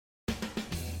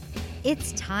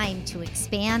It's time to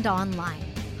expand online.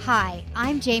 Hi,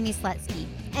 I'm Jamie Slutsky,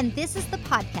 and this is the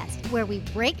podcast where we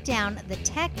break down the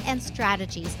tech and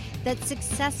strategies that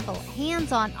successful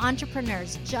hands-on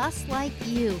entrepreneurs just like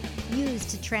you use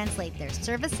to translate their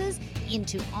services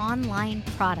into online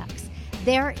products.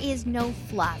 There is no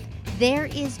fluff. There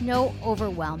is no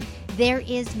overwhelm. There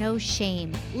is no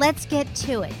shame. Let's get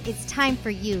to it. It's time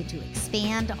for you to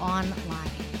expand online.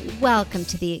 Welcome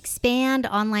to the Expand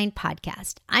Online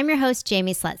Podcast. I'm your host,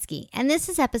 Jamie Slutsky, and this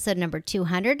is episode number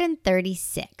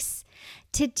 236.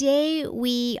 Today,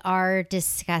 we are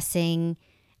discussing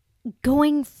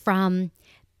going from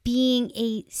being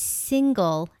a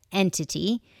single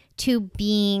entity to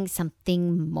being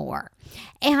something more.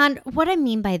 And what I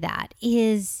mean by that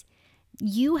is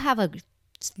you have a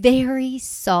very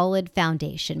solid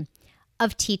foundation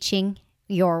of teaching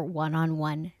your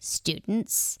one-on-one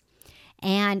students.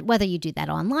 And whether you do that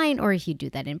online or if you do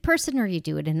that in person or you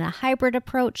do it in a hybrid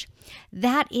approach,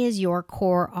 that is your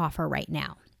core offer right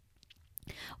now.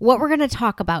 What we're going to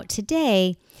talk about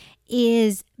today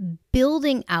is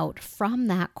building out from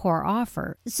that core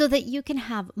offer so that you can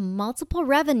have multiple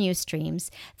revenue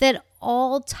streams that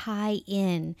all tie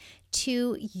in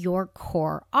to your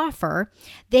core offer.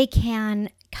 They can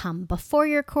come before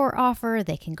your core offer.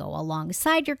 They can go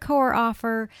alongside your core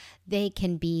offer. They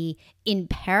can be in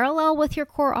parallel with your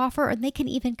core offer, or they can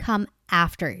even come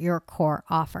after your core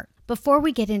offer. Before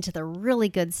we get into the really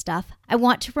good stuff, I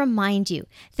want to remind you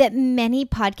that many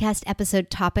podcast episode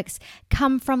topics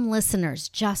come from listeners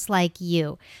just like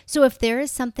you. So if there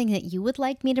is something that you would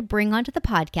like me to bring onto the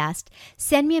podcast,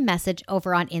 send me a message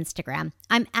over on Instagram.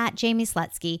 I'm at Jamie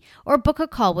Slutsky, or book a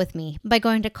call with me by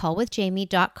going to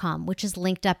callwithjamie.com, which is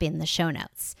linked up in the show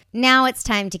notes. Now it's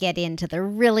time to get into the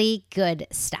really good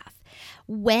stuff.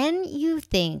 When you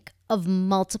think of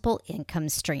multiple income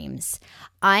streams,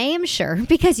 I am sure,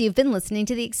 because you've been listening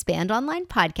to the Expand Online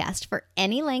podcast for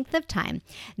any length of time,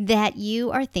 that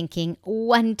you are thinking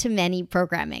one-to-many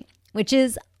programming, which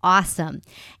is awesome.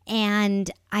 And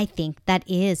I think that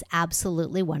is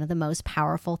absolutely one of the most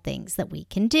powerful things that we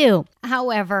can do.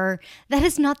 However, that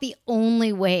is not the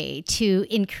only way to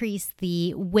increase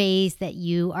the ways that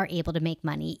you are able to make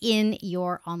money in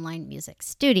your online music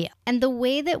studio. And the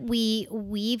way that we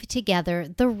weave together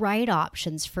the right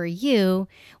options for you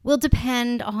will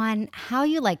depend on how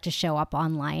you like to show up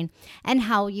online and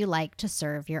how you like to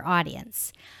serve your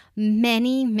audience.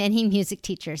 Many music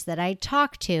teachers that I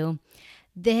talk to,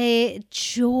 the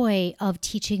joy of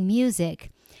teaching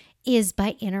music is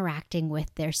by interacting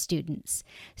with their students.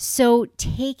 So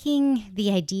taking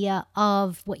the idea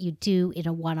of what you do in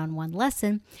a one-on-one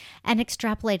lesson and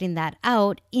extrapolating that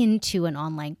out into an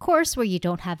online course where you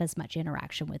don't have as much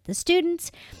interaction with the students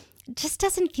just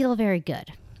doesn't feel very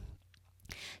good.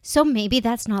 So maybe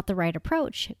that's not the right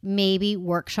approach. Maybe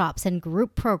workshops and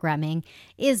group programming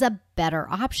is a better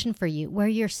option for you, where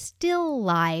you're still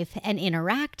live and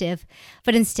interactive,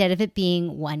 but instead of it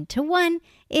being one-to-one,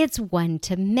 it's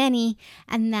one-to-many,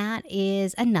 and that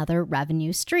is another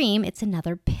revenue stream. It's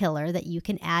another pillar that you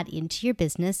can add into your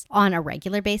business on a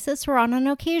regular basis or on an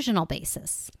occasional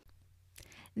basis.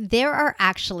 There are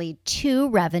actually two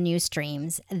revenue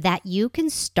streams that you can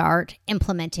start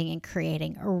implementing and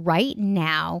creating right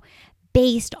now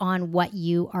based on what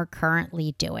you are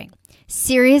currently doing.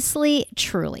 Seriously,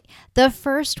 truly. The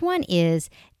first one is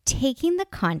taking the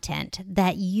content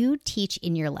that you teach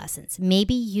in your lessons.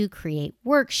 Maybe you create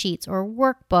worksheets or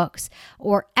workbooks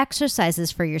or exercises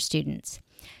for your students.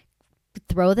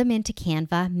 Throw them into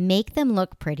Canva, make them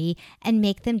look pretty, and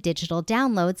make them digital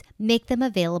downloads, make them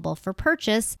available for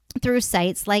purchase through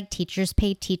sites like Teachers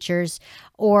Pay Teachers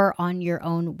or on your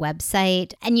own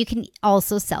website. And you can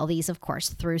also sell these, of course,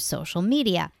 through social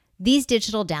media. These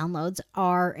digital downloads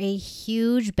are a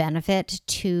huge benefit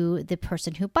to the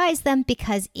person who buys them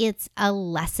because it's a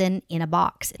lesson in a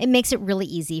box. It makes it really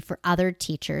easy for other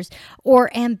teachers or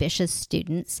ambitious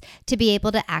students to be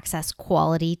able to access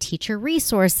quality teacher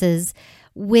resources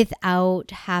without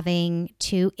having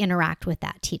to interact with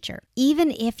that teacher.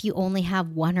 Even if you only have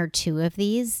one or two of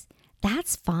these,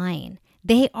 that's fine.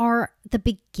 They are the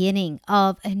beginning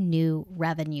of a new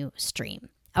revenue stream.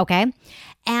 Okay.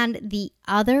 And the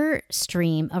other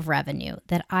stream of revenue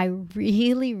that I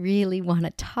really want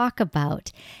to talk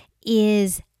about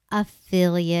is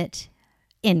affiliate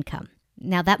income.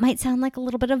 Now, that might sound like a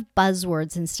little bit of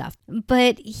buzzwords and stuff,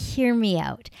 but hear me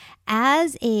out.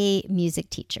 As a music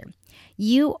teacher,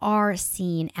 you are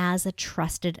seen as a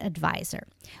trusted advisor.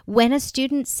 When a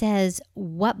student says,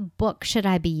 "What book should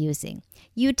I be using?"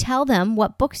 you tell them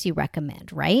what books you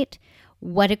recommend, right?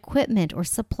 What equipment or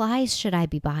supplies should I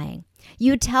be buying?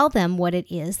 You tell them what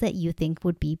it is that you think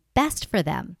would be best for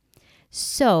them.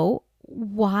 So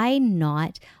why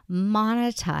not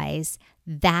monetize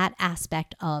that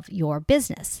aspect of your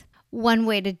business? One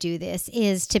way to do this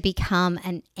is to become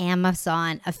an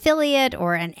Amazon affiliate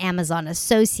or an Amazon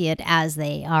associate, as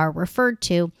they are referred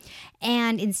to.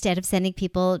 And instead of sending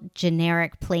people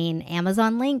generic plain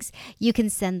Amazon links, you can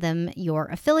send them your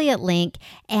affiliate link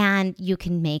and you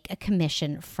can make a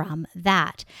commission from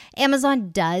that. Amazon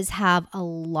does have a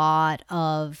lot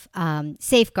of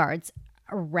safeguards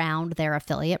around their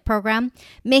affiliate program,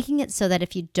 making it so that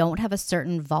if you don't have a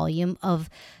certain volume of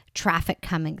traffic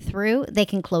coming through, they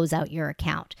can close out your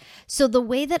account. So the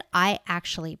way that I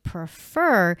actually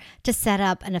prefer to set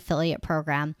up an affiliate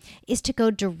program is to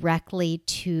go directly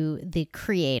to the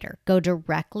creator, go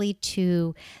directly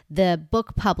to the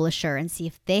book publisher and see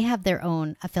if they have their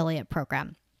own affiliate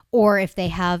program. Or if they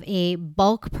have a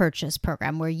bulk purchase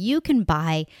program where you can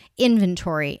buy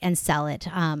inventory and sell it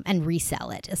and resell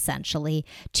it essentially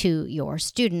to your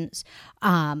students.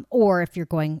 Or if you're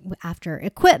going after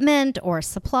equipment or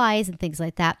supplies and things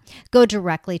like that, go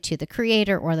directly to the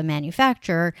creator or the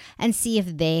manufacturer and see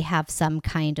if they have some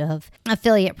kind of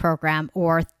affiliate program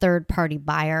or third-party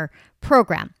buyer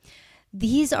program.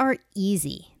 These are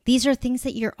easy. These are things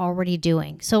that you're already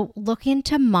doing. So look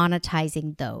into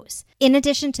monetizing those. In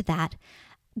addition to that,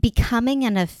 becoming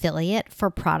an affiliate for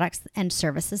products and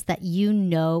services that you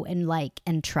know and like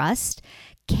and trust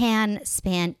can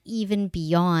span even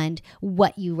beyond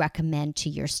what you recommend to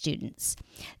your students.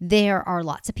 There are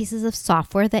lots of pieces of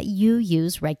software that you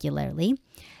use regularly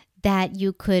that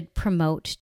you could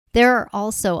promote. There are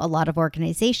also a lot of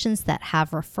organizations that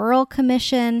have referral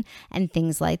commission and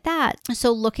things like that.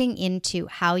 So looking into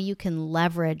how you can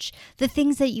leverage the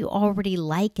things that you already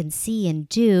like and see and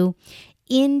do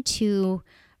into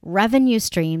revenue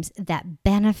streams that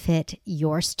benefit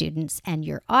your students and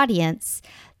your audience.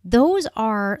 Those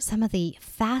are some of the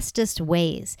fastest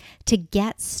ways to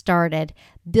get started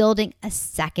building a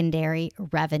secondary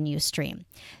revenue stream.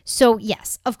 So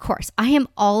yes, of course, I am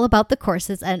all about the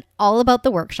courses and all about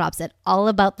the workshops and all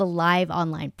about the live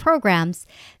online programs.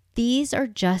 These are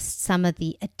just some of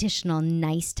the additional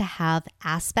nice to have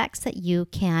aspects that you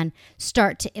can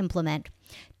start to implement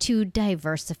to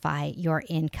diversify your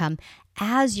income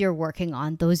as you're working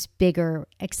on those bigger,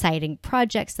 exciting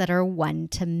projects that are one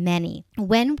to many.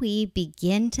 When we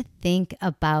begin to think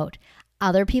about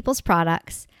other people's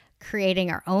products, creating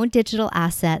our own digital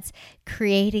assets,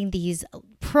 creating these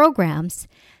programs,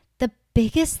 the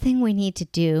biggest thing we need to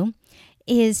do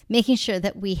is making sure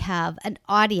that we have an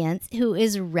audience who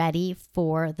is ready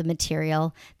for the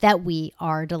material that we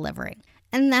are delivering.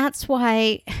 And that's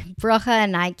why Brugge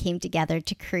and I came together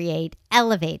to create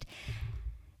Elevate.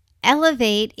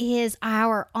 Elevate is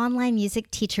our online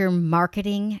music teacher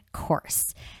marketing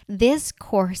course. This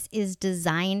course is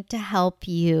designed to help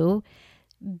you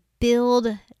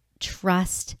build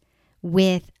trust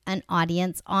with an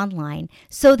audience online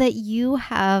so that you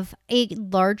have a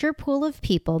larger pool of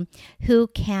people who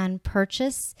can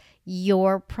purchase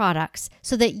your products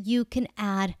so that you can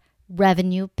add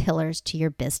revenue pillars to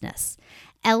your business.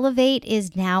 Elevate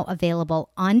is now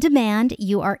available on demand.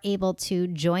 You are able to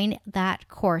join that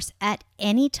course at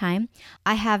any time.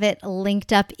 I have it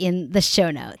linked up in the show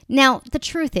notes. Now, the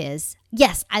truth is,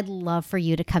 yes, I'd love for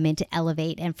you to come into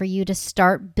Elevate and for you to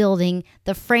start building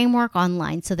the framework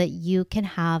online so that you can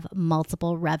have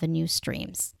multiple revenue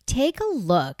streams. Take a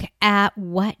look at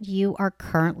what you are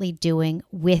currently doing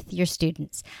with your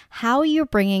students, how you're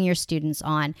bringing your students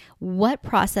on, what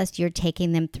process you're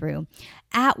taking them through,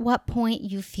 at what point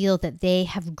you feel that they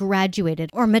have graduated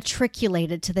or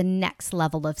matriculated to the next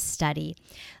level of study.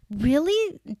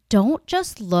 Really don't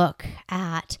just look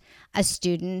at a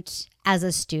student as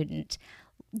a student.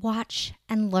 Watch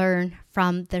and learn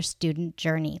from their student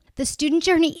journey. The student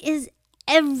journey is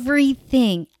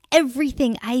everything.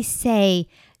 Everything I say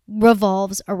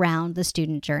revolves around the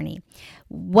student journey.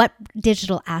 What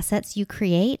digital assets you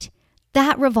create,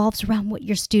 that revolves around what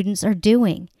your students are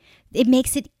doing. It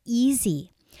makes it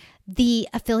easy. The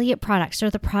affiliate products or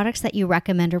the products that you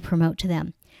recommend or promote to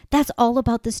them, that's all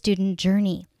about the student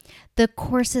journey. The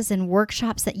courses and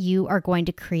workshops that you are going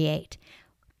to create,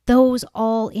 those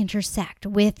all intersect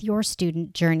with your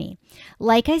student journey.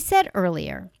 Like I said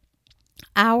earlier,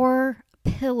 our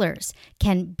pillars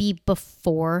can be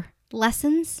before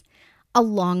lessons,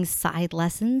 alongside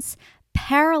lessons,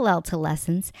 parallel to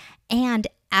lessons, and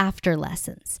after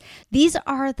lessons. These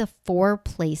are the 4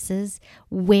 places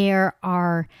where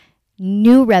our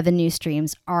new revenue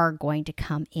streams are going to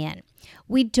come in.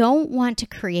 We don't want to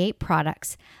create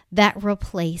products that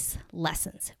replace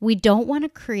lessons. We don't want to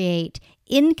create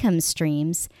income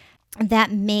streams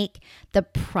that make the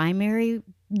primary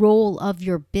role of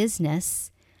your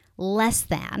business less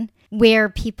than, where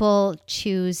people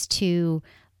choose to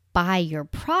buy your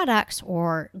products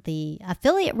or the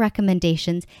affiliate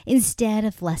recommendations instead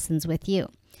of lessons with you.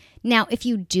 Now, if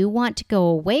you do want to go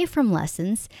away from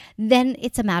lessons, then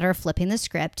it's a matter of flipping the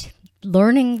script,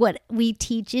 learning what we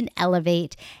teach in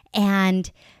Elevate,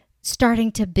 and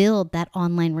starting to build that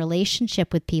online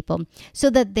relationship with people so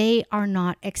that they are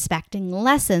not expecting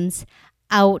lessons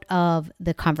out of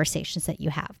the conversations that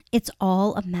you have. It's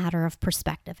all a matter of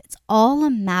perspective. It's all a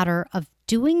matter of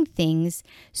doing things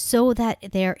so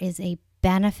that there is a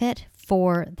benefit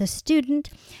for the student,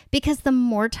 because the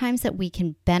more times that we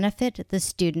can benefit the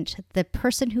student, the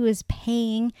person who is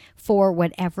paying for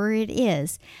whatever it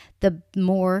is, the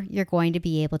more you're going to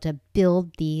be able to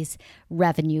build these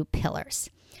revenue pillars.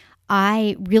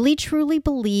 I really truly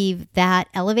believe that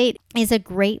Elevate is a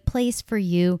great place for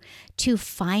you to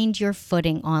find your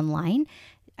footing online.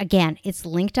 Again, it's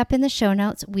linked up in the show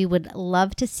notes. We would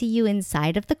love to see you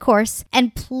inside of the course.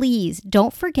 And please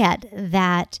don't forget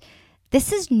that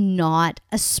this is not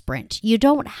a sprint. You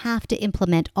don't have to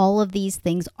implement all of these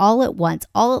things all at once,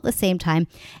 all at the same time,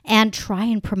 and try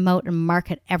and promote and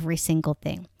market every single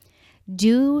thing.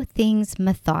 Do things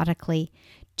methodically.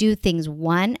 Do things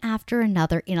one after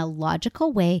another in a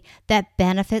logical way that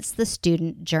benefits the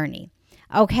student journey.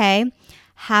 Okay?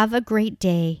 Have a great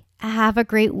day. Have a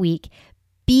great week.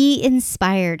 Be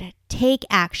inspired. Take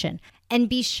action. And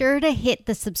be sure to hit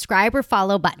the subscribe or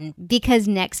follow button, because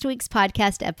next week's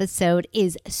podcast episode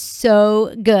is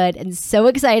so good and so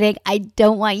exciting. I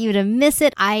don't want you to miss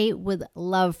it. I would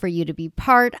love for you to be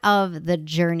part of the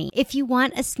journey. If you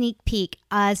want a sneak peek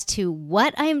as to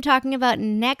what I am talking about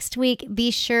next week,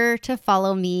 be sure to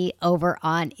follow me over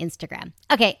on Instagram.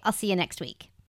 Okay, I'll see you next week.